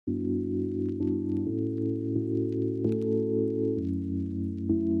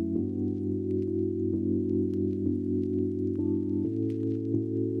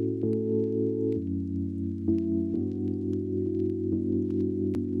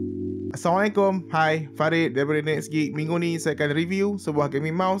Assalamualaikum, hai, Farid daripada Geek. Minggu ni saya akan review sebuah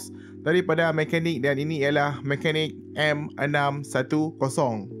gaming mouse daripada Machenike dan ini ialah Machenike M610.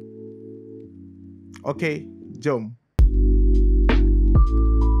 Okey, jom.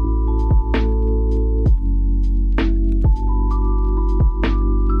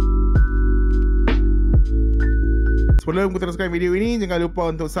 Sebelum kita teruskan video ini, jangan lupa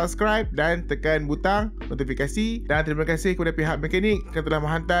untuk subscribe dan tekan butang notifikasi. Dan terima kasih kepada pihak Machenike yang telah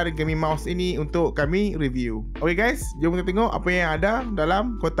menghantar gaming mouse ini untuk kami review. Okay guys, jom kita tengok apa yang ada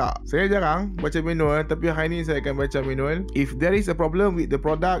dalam kotak. Saya jarang baca manual, tapi hari ini saya akan baca manual. If there is a problem with the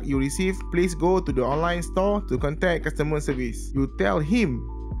product you receive, please go to the online store to contact customer service. You tell him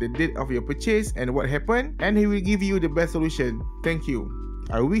the date of your purchase and what happened, and he will give you the best solution. Thank you.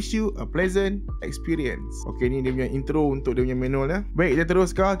 I wish you a pleasant experience. Okay, ni dia punya intro untuk dia punya manual ya. Baik, kita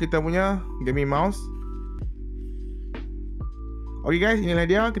teruskan kita punya gaming mouse. Okay guys, inilah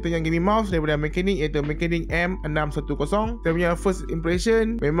dia kita punya gaming mouse daripada Machenike, iaitu Machenike M610. Saya punya first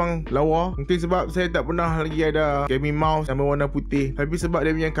impression memang lawa. Mungkin sebab saya tak pernah lagi ada gaming mouse yang berwarna putih, tapi sebab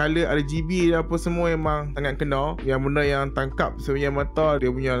dia punya color RGB dan apa semua memang sangat kena. Yang benda yang tangkap sebenarnya mata dia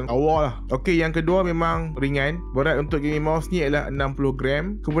punya lawa lah. Okay, yang kedua memang ringan. Berat untuk gaming mouse ni adalah 60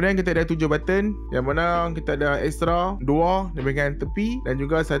 gram. Kemudian kita ada 7 button, yang mana kita ada extra 2 di bahagian tepi dan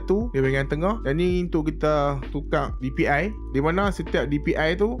juga 1 di bahagian tengah. Dan ni untuk kita tukar DPI, di mana setiap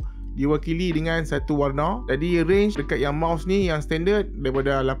DPI tu diwakili dengan satu warna. Jadi range dekat yang mouse ni yang standard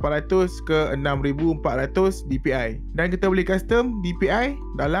daripada 800 ke 6400 DPI. Dan kita boleh custom DPI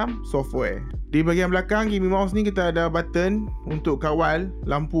dalam software. Di bahagian belakang gaming mouse ni kita ada button untuk kawal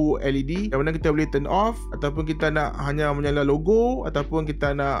lampu LED, yang mana kita boleh turn off ataupun kita nak hanya menyala logo ataupun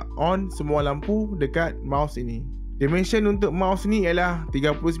kita nak on semua lampu dekat mouse ini. Dimension untuk mouse ni ialah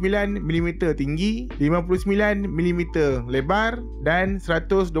 39mm tinggi, 59mm lebar dan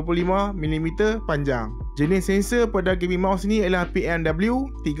 125mm panjang. Jenis sensor pada gaming mouse ni ialah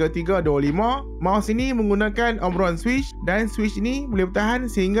PMW3325. Mouse ini menggunakan Omron switch dan switch ini boleh bertahan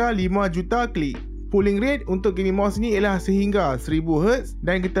sehingga 5 juta klik. Pulling rate untuk gaming mouse ni ialah sehingga 1000Hz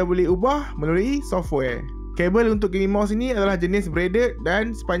dan kita boleh ubah melalui software. Kabel untuk gaming mouse ini adalah jenis braided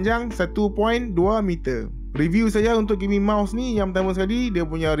dan sepanjang 1.2 meter. Review saya untuk gaming mouse ni, yang pertama sekali dia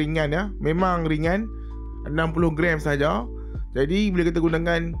punya ringan ya. Memang ringan, 60 gram saja. Jadi bila kita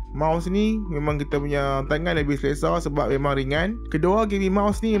gunakan mouse ni, memang kita punya tangan lebih selesa sebab memang ringan. Kedua, gaming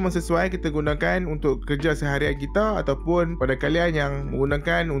mouse ni memang sesuai kita gunakan untuk kerja seharian kita ataupun pada kalian yang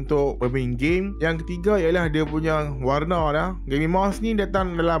menggunakan untuk bermain game. Yang ketiga ialah dia punya warna lah. Gaming mouse ni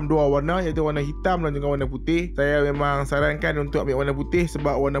datang dalam 2 warna, iaitu warna hitam dan juga warna putih. Saya memang sarankan untuk ambil warna putih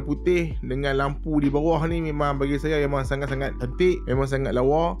sebab warna putih dengan lampu di bawah ni memang bagi saya memang sangat-sangat cantik, memang sangat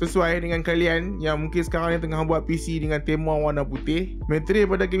lawa. Sesuai dengan kalian yang mungkin sekarang ni tengah buat PC dengan tema warna putih. Material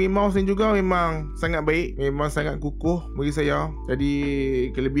pada gaming mouse ni juga memang sangat baik, memang sangat kukuh bagi saya. Jadi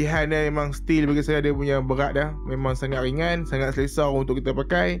kelebihan dia memang steel bagi saya, dia punya berat dah memang sangat ringan, sangat selesa untuk kita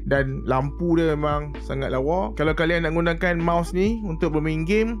pakai, dan lampu dia memang sangat lawa. Kalau kalian nak gunakan mouse ni untuk bermain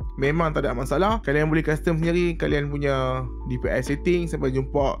game, memang tak ada masalah. Kalian boleh custom sendiri kalian punya DPI setting sampai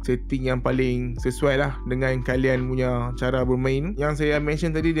jumpa setting yang paling sesuai lah dengan kalian punya cara bermain. Yang saya mention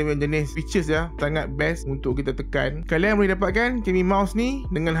tadi dia punya jenis features ya, sangat best untuk kita tekan. Kalian boleh dapatkan gaming mouse ni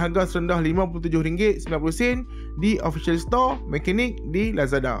dengan harga serendah RM57.90 di official store Machenike di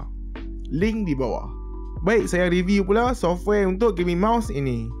Lazada. Link di bawah. Baik, saya review pula software untuk gaming mouse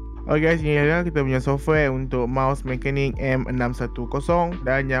ini. Okay guys, ini adalah kita punya software untuk mouse Machenike M610.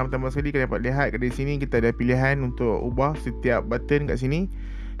 Dan yang pertama sekali kita dapat lihat kat sini, kita ada pilihan untuk ubah setiap button kat sini.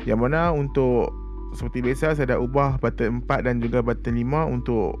 Yang mana untuk seperti biasa saya dah ubah button 4 dan juga button 5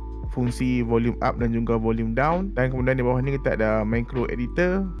 untuk fungsi volume up dan juga volume down. Dan kemudian di bawah ni kita ada micro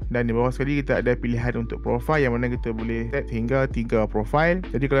editor, dan di bawah sekali kita ada pilihan untuk profile, yang mana kita boleh set hingga 3 profile.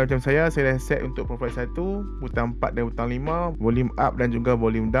 Jadi kalau macam saya dah set untuk profile 1, butang 4 dan butang 5, volume up dan juga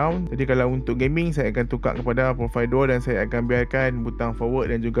volume down. Jadi kalau untuk gaming saya akan tukar kepada profile 2 dan saya akan biarkan butang forward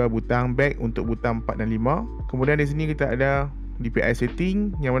dan juga butang back untuk butang 4 dan 5. Kemudian di sini kita ada DPI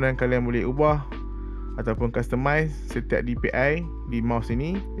setting, yang mana kalian boleh ubah ataupun customize setiap DPI di mouse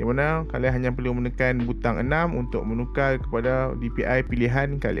ini, yang mana kalian hanya perlu menekan butang 6 untuk menukar kepada DPI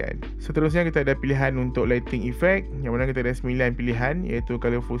pilihan kalian. Seterusnya kita ada pilihan untuk lighting effect, yang mana kita ada 9 pilihan, iaitu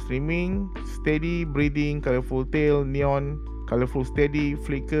colorful streaming, steady, breathing, colorful tail, neon, colorful steady,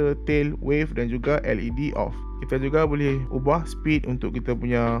 flicker, tail, wave dan juga LED off. Kita juga boleh ubah speed untuk kita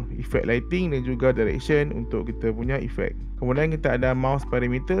punya effect lighting dan juga direction untuk kita punya effect. Kemudian kita ada mouse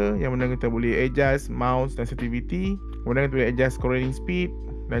parameter, yang mana kita boleh adjust mouse sensitivity. Kemudian kita boleh adjust scrolling speed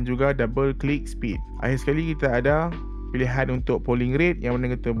dan juga double click speed. Akhir sekali kita ada pilihan untuk polling rate, yang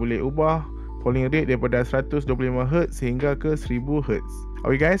mana kita boleh ubah polling rate daripada 125Hz sehingga ke 1000Hz.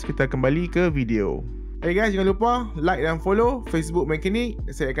 Okay guys, kita kembali ke video. Hey guys, jangan lupa like dan follow Facebook Machenike.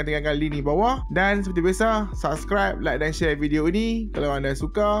 Saya akan tinggalkan link di bawah. Dan seperti biasa, subscribe, like dan share video ini kalau anda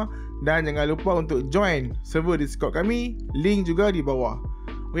suka. Dan jangan lupa untuk join server Discord kami. Link juga di bawah.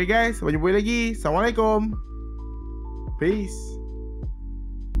 Okay guys, sampai jumpa lagi. Assalamualaikum. Peace.